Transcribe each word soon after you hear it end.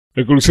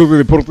El coliseo de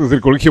deportes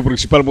del Colegio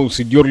Municipal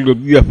Monseñor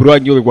Leonidas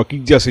Proaño de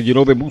Huaquillas se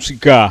llenó de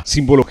música,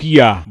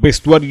 simbología,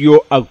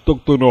 vestuario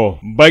autóctono,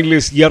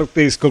 bailes y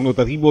artes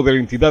connotativo de la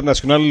entidad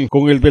nacional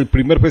con el del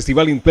primer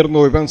Festival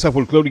Interno de Danza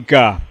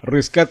Folklorica,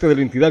 rescate de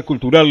la entidad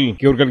cultural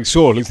que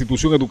organizó la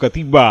institución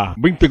educativa.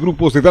 20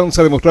 grupos de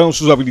danza demostraron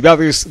sus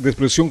habilidades de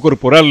expresión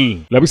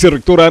corporal. La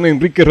vicerrectora Ana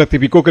Henrîquez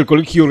ratificó que el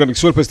colegio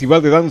organizó el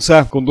Festival de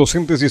Danza con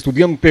docentes y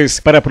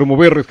estudiantes para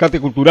promover rescate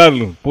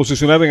cultural,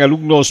 posicionar en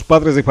alumnos,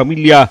 padres de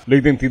familia, la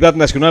identidad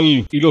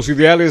nacional y los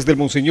ideales del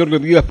Monseñor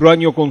Leonidas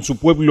Proaño con su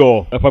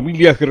pueblo. Las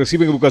familias que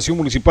reciben educación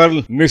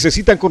municipal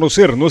necesitan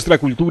conocer nuestra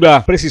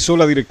cultura, precisó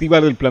la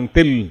directiva del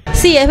plantel.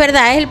 Sí, es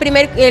verdad, es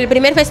el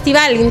primer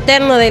festival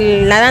interno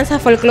de la danza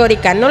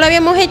folclórica. No lo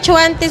habíamos hecho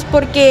antes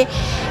porque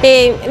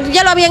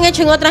ya lo habían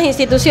hecho en otras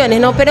instituciones,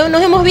 ¿no? Pero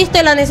nos hemos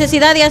visto la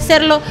necesidad de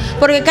hacerlo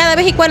porque cada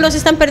vez y cuando se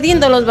están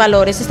perdiendo los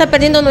valores, se están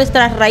perdiendo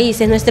nuestras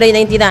raíces, nuestra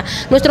identidad.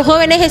 Nuestros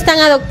jóvenes están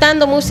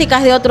adoptando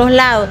músicas de otros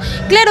lados.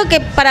 Claro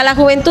que para la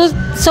juventud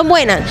son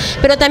buenas,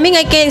 pero también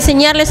hay que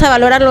enseñarles a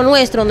valorar lo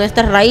nuestro,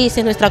 nuestras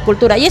raíces, nuestra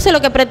cultura, y eso es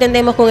lo que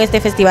pretendemos con este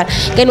festival,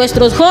 que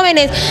nuestros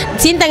jóvenes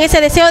sientan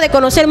ese deseo de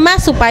conocer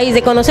más su país,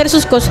 de conocer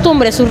sus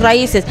costumbres, sus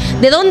raíces,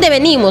 de dónde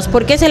venimos,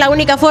 porque esa es la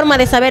única forma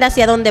de saber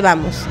hacia dónde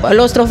vamos.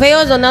 Los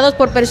trofeos donados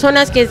por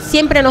personas que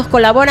siempre nos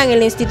colaboran en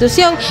la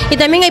institución, y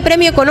también hay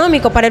premio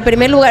económico para el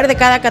primer lugar de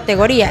cada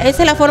categoría.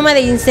 Esa es la forma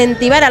de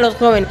incentivar a los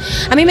jóvenes.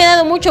 A mí me ha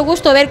dado mucho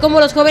gusto ver cómo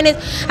los jóvenes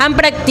han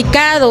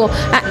practicado,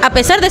 a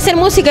pesar de ser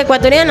música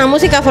ecuatoriana,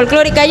 música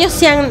folclórica, ellos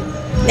se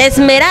han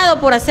esmerado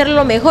por hacer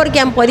lo mejor que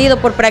han podido,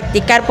 por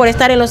practicar, por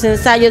estar en los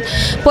ensayos,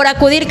 por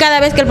acudir cada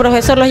vez que el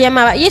profesor los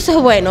llamaba, y eso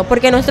es bueno,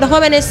 porque nuestros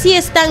jóvenes sí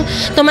están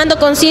tomando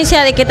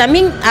conciencia de que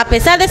también, a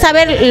pesar de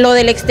saber lo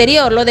del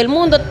exterior, lo del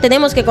mundo,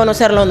 tenemos que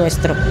conocer lo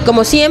nuestro.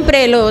 Como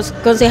siempre, los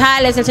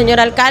concejales, el señor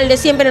alcalde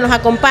siempre nos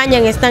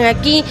acompañan, están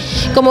aquí,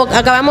 como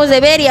acabamos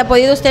de ver y ha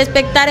podido usted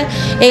espectar,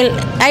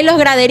 hay los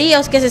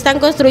graderíos que se están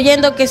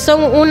construyendo que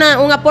son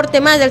un aporte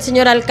más del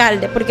señor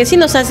alcalde, porque sí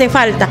nos hace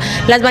falta.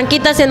 Las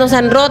banquitas se nos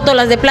han roto,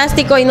 las de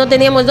plástico, y no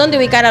teníamos dónde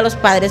ubicar a los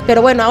padres,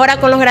 pero bueno, ahora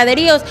con los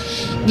graderíos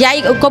ya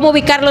hay cómo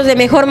ubicarlos de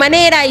mejor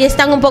manera y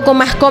están un poco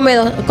más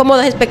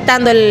cómodos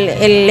expectando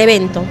el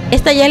evento.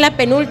 Esta ya es la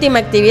penúltima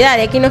actividad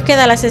y aquí nos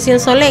queda la sesión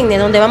solemne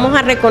donde vamos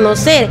a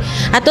reconocer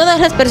a todas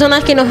las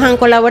personas que nos han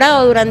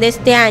colaborado durante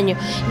este año.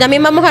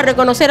 También vamos a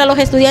reconocer a los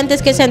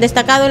estudiantes que se han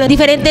destacado en los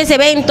diferentes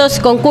eventos,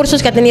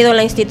 concursos que ha tenido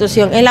la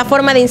institución. Es la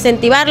forma de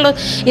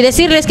incentivarlos y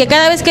decirles que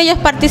cada vez que ellos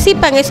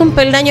participan es un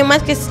peldaño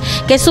más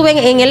que suben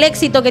en el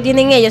éxito que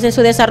tienen ellos, en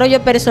su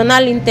desarrollo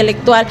personal,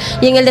 intelectual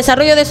y en el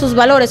desarrollo de sus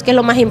valores, que es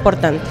lo más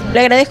importante. Le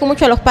agradezco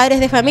mucho a los padres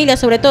de familia,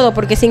 sobre todo,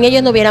 porque sin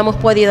ellos no hubiéramos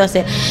podido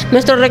hacer.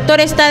 Nuestro rector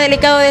está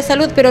delicado de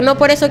salud, pero no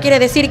por eso quiere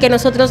decir que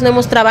nosotros no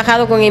hemos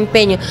trabajado con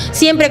empeño,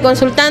 siempre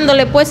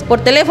consultándole pues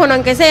por teléfono,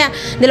 aunque sea,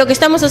 de lo que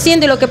estamos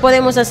haciendo y lo que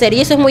podemos hacer,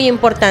 y eso es muy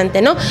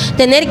importante, ¿no?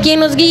 Tener quien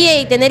nos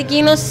guíe y tener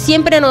quien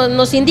siempre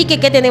nos indique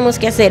qué tenemos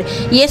que hacer,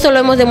 y eso lo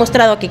hemos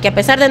demostrado aquí, que a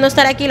pesar de no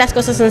estar aquí, las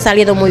cosas han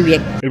salido muy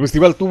bien. El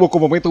festival tuvo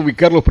como meta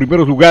ubicar los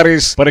primeros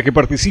lugares para que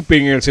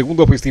participen en el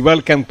segundo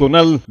Festival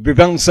Cantonal de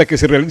Danza que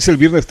se realiza el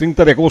viernes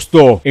 30 de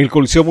agosto en el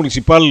Coliseo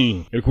Municipal.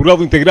 El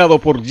jurado, integrado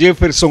por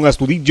Jefferson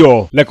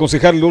Astudillo, la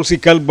concejal Lorsi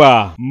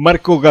Calva,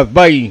 Marco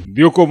Gadbay,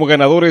 dio como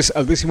ganadores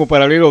al 10º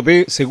paralelo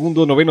D,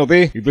 segundo noveno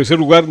D y tercer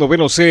lugar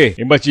noveno C,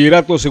 en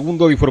bachillerato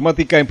segundo de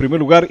informática en primer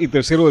lugar y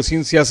tercero de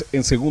ciencias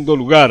en segundo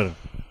lugar.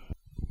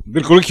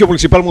 Del Colegio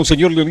Municipal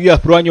Monseñor Leonidas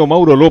Proaño,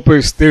 Mauro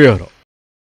López, TVR.